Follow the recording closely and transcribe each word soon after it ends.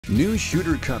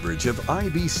Newsshooter coverage of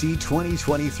IBC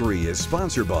 2023 is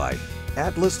sponsored by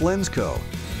Atlas Lens Co.,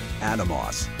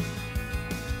 Atomos,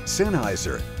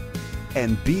 Sennheiser,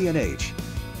 and B&H.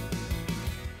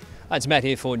 It's Matt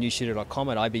here for Newsshooter.com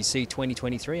at IBC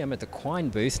 2023. I'm at the Quine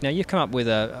booth. Now, you've come up with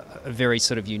a very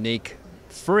sort of unique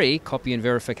free copy and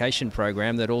verification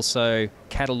program that also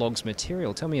catalogues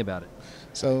material. Tell me about it.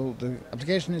 So the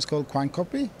application is called Quine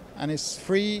Copy, and it's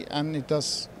free, and it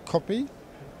does copy,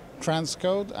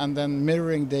 transcode, and then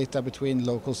mirroring data between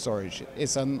local storage.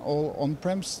 It's an all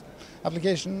on-premise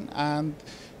application and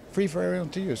free for everyone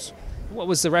to use. What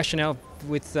was the rationale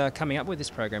with coming up with this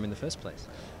program in the first place?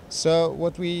 So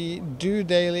what we do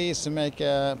daily is to make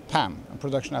a PAM, a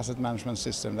production asset management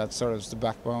system, that's sort of the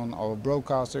backbone of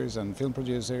broadcasters and film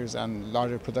producers and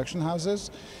larger production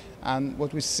houses. And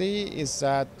what we see is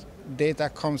that data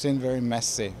comes in very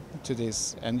messy to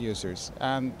these end users.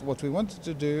 And what we wanted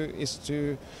to do is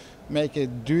to make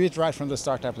it do it right from the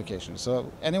start application.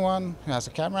 So anyone who has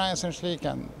a camera essentially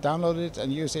can download it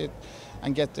and use it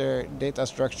and get their data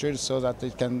structured so that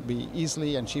it can be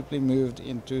easily and cheaply moved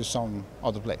into some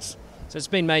other place. So it's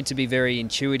been made to be very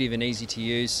intuitive and easy to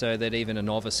use so that even a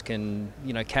novice can,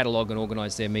 catalogue and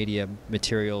organise their media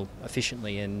material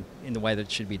efficiently and in the way that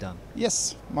it should be done.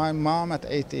 Yes, my mom at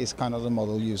 80 is kind of the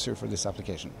model user for this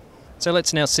application. So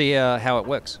let's now see how it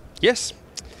works. Yes.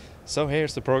 So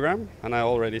here's the program, and I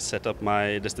already set up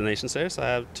my destinations here. So I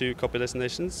have 2 copy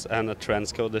destinations and a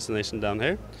transcode destination down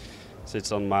here. So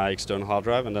it's on my external hard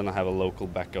drive, and then I have a local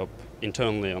backup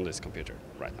internally on this computer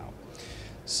right now.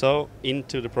 So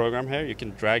into the program here, you can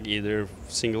drag either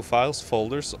single files,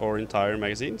 folders, or entire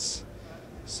magazines.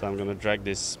 So I'm going to drag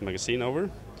this magazine over,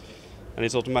 and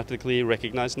it's automatically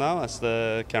recognized now as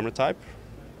the camera type,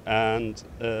 and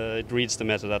it reads the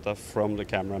metadata from the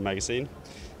camera magazine.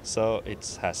 So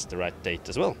it has the right date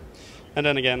as well. And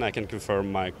then again, I can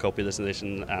confirm my copy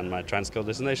destination and my transcode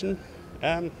destination.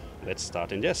 And let's start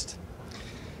ingest.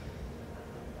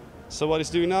 So what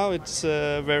it's doing now, it's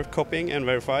copying and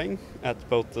verifying at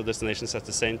both the destinations at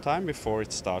the same time before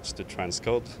it starts to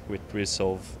transcode with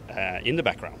Resolve in the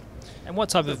background. And what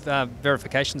type of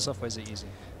verification software is it using?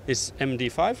 It's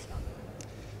MD5.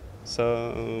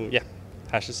 So yeah,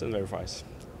 hashes and verifies.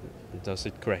 It does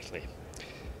it correctly.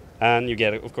 And you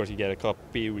get, of course, you get a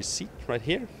copy receipt right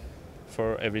here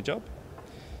for every job.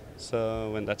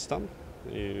 So when that's done,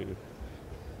 here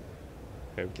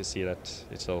we can see that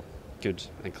it's all good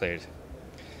and cleared.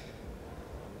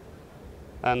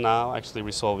 And now actually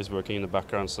Resolve is working in the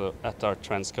background. So at our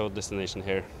transcode destination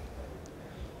here,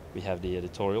 we have the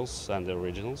editorials and the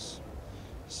originals.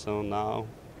 So now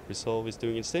Resolve is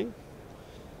doing its thing,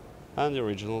 and the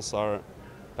originals are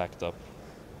backed up,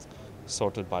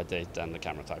 sorted by date and the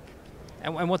camera type.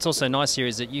 And what's also nice here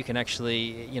is that you can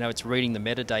actually, it's reading the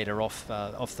metadata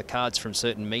off the cards from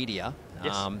certain media.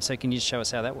 Yes. So can you show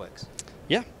us how that works?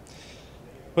 Yeah.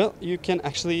 Well, you can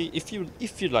actually, if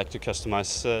you'd like to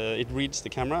customize, it reads the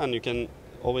camera, and you can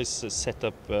always set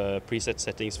up preset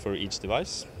settings for each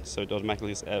device, so it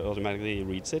automatically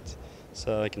reads it.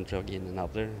 So I can drag in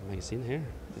another magazine here.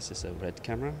 This is a red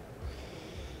camera.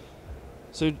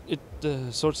 So it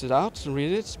sorts it out and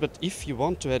reads it, but if you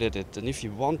want to edit it and if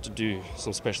you want to do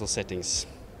some special settings,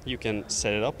 you can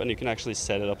set it up, and you can actually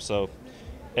set it up so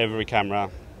every camera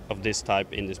of this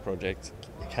type in this project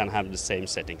can have the same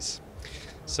settings.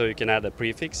 So you can add a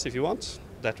prefix if you want.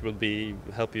 That will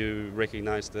help you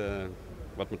recognize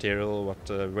what material,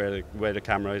 where the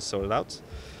camera is sorted out.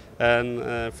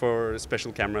 And for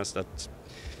special cameras that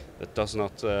does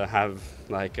not have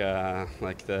like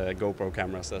the GoPro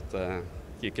cameras that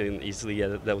you can easily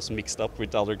get those mixed up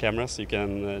with other cameras, you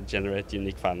can generate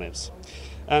unique file names.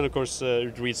 And of course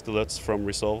it reads the LUTs from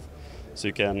Resolve, so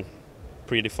you can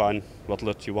predefine what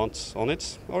LUT you want on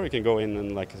it, or you can go in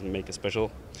and make a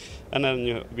special. And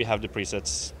then we have the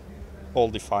presets all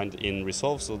defined in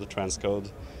Resolve, so the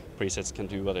transcode presets can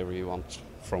do whatever you want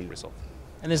from Resolve.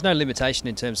 And there's no limitation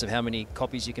in terms of how many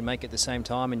copies you can make at the same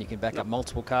time, and you can back up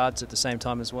multiple cards at the same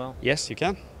time as well? Yes, you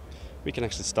can. We can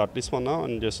actually start this one now,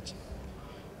 and just,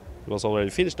 it was already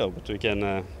finished though, but we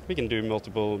can do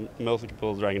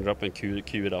multiple drag and drop and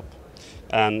queue it up.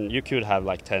 And you could have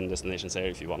like 10 destinations there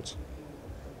if you want.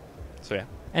 So yeah.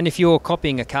 And if you're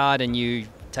copying a card and you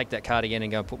take that card again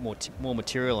and go and put more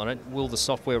material on it, will the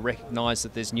software recognise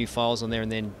that there's new files on there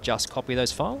and then just copy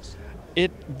those files?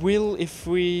 It will. If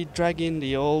we drag in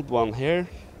the old one here,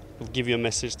 it'll give you a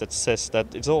message that says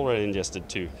that it's already ingested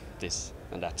to this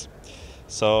and that.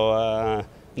 So I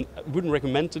wouldn't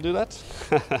recommend to do that,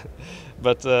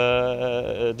 but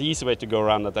the easy way to go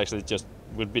around that actually just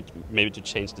would be maybe to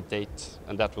change the date,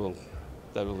 and that will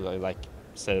like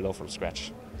set it off from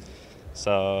scratch.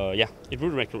 So yeah,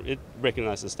 it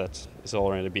recognizes that it's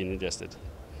already been ingested.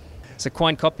 So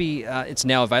Quine Copy, it's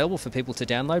now available for people to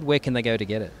download. Where can they go to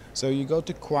get it? So you go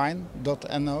to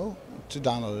quine.no to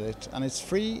download it, and it's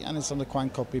free and it's on the Quine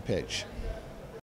Copy page.